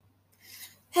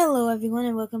Hello, everyone,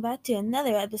 and welcome back to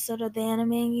another episode of the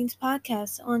Anime and Games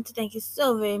Podcast. I want to thank you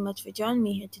so very much for joining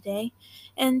me here today.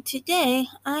 And today,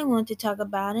 I want to talk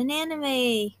about an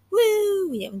anime. Woo!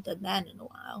 We haven't done that in a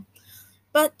while.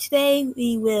 But today,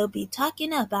 we will be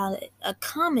talking about a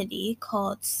comedy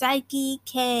called Saiki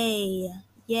K.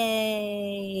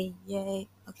 Yay! Yay!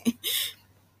 Okay.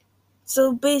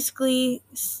 So basically,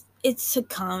 it's a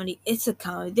comedy. It's a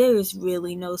comedy. There is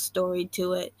really no story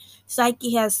to it.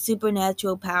 Psyche has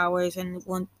supernatural powers and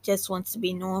just wants to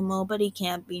be normal, but he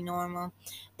can't be normal.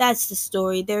 That's the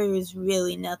story. There is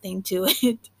really nothing to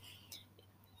it.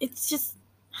 It's just,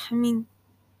 I mean,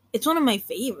 it's one of my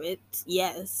favorites.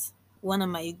 Yes, one of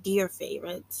my dear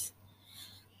favorites.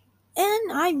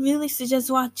 And I really suggest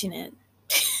watching it.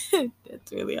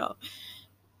 That's really all.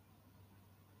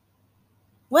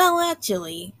 Well,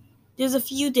 actually, there's a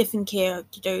few different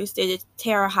characters. There's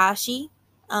Terahashi.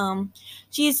 Um,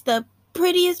 she's the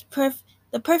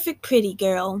the perfect pretty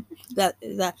girl. That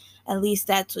at least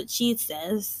that's what she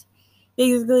says.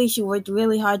 Basically, she worked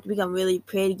really hard to become really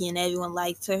pretty, and everyone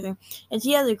likes her. And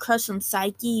she has a crush on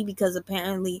Saiki because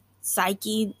apparently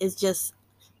Saiki is just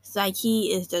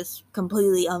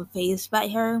completely unfazed by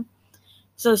her.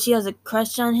 So she has a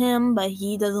crush on him, but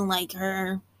he doesn't like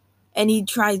her and he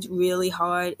tries really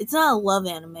hard. It's not a love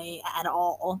anime at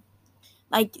all.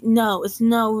 Like, no, it's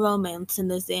no romance in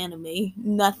this anime.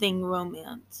 Nothing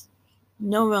romance.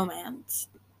 No romance.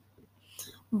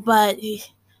 But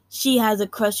she has a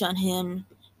crush on him.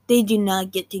 They do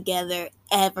not get together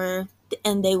ever,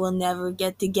 and they will never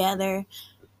get together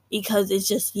because it's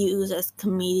just used as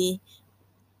comedy.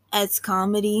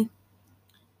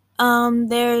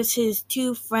 There's his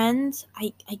two friends.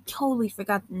 I totally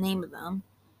forgot the name of them.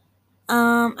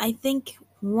 I think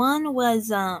one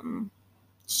was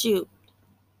shoot.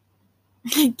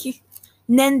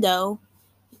 Nendo.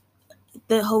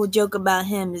 The whole joke about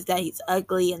him is that he's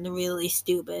ugly and really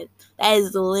stupid. That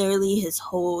is literally his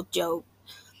whole joke.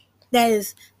 That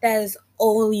is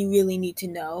all you really need to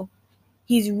know.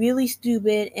 He's really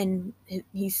stupid, and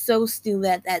he's so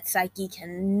stupid that Saiki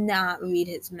cannot read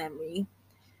his memory.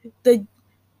 The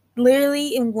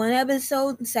Literally in one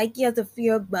episode, Saiki has a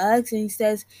fear of bugs, and he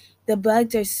says the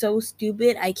bugs are so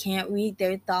stupid I can't read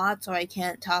their thoughts or I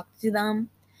can't talk to them.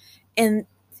 And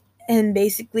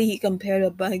basically he compared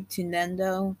a bug to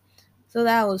Nendo. So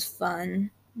that was fun.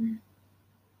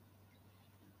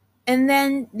 And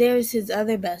then there's his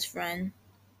other best friend.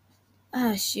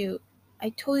 Ah, shoot. I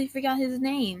totally forgot his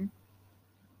name.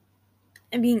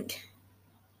 I mean,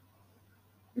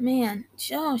 man.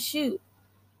 Oh, shoot.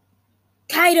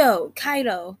 Kaido.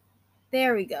 Kaido.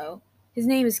 There we go. His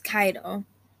name is Kaido.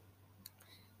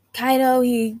 Kaido,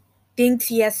 he thinks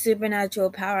he has supernatural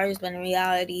powers, but in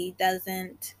reality, he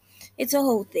doesn't. It's a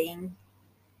whole thing.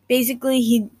 Basically,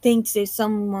 he thinks there's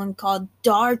someone called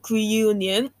Dark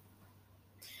Reunion,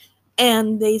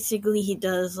 and basically he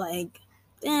does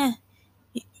eh,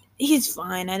 he's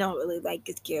fine. I don't really like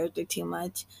his character too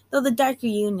much, though the Dark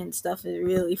Reunion stuff is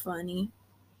really funny.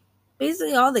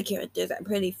 Basically, all the characters are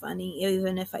pretty funny,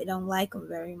 even if I don't like them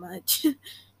very much.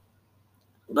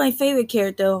 My favorite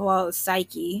character of all is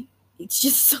Saiki. It's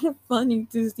just so funny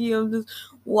to see him just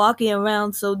walking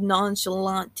around so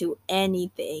nonchalant to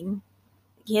anything.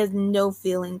 He has no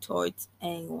feeling towards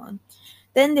anyone.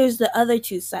 Then there's the other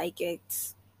two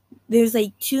psychics. There's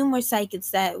like two more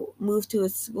psychics that move to a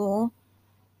school.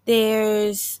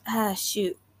 There's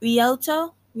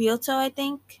Ryoto, I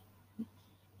think.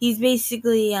 He's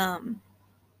basically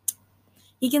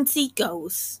he can see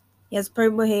ghosts. He has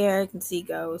purple hair, can see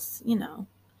ghosts.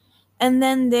 And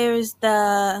then there's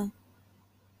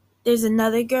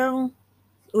another girl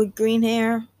with green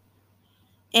hair,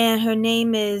 and her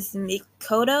name is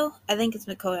Mikoto. I think it's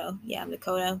Mikoto. Yeah,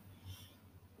 Mikoto.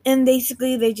 And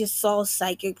basically, they just solve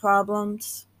psychic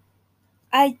problems.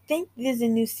 I think there's a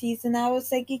new season out of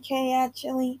Psychic K,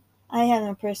 actually. I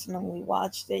haven't personally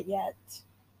watched it yet.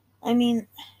 I mean,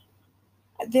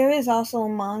 there is also a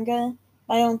manga,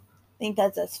 but I don't think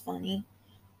that's as funny.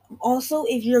 Also,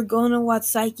 if you're going to watch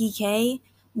Psyche K,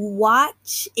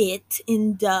 watch it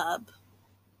in dub.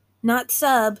 Not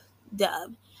sub,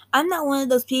 dub. I'm not one of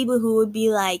those people who would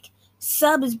be like,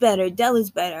 sub is better, dub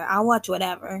is better. I'll watch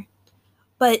whatever.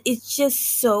 But it's just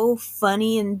so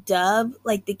funny in dub.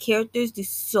 Like, the characters do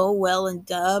so well in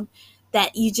dub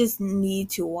that you just need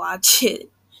to watch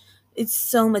it. It's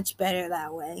so much better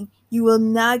that way. You will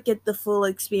not get the full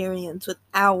experience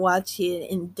without watching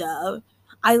it in dub.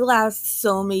 I laughed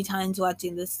so many times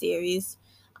watching this series.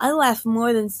 I laughed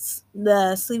more than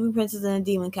the Sleeping Princess and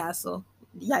the Demon Castle.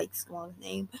 Yikes, long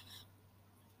name.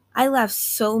 I laughed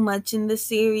so much in this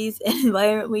series, and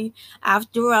apparently,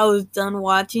 after I was done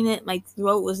watching it, my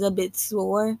throat was a bit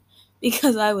sore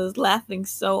because I was laughing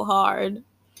so hard.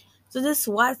 So just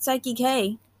watch Saiki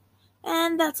K.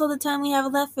 And that's all the time we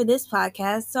have left for this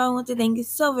podcast. So I want to thank you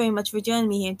so very much for joining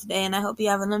me here today, and I hope you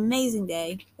have an amazing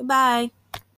day. Goodbye.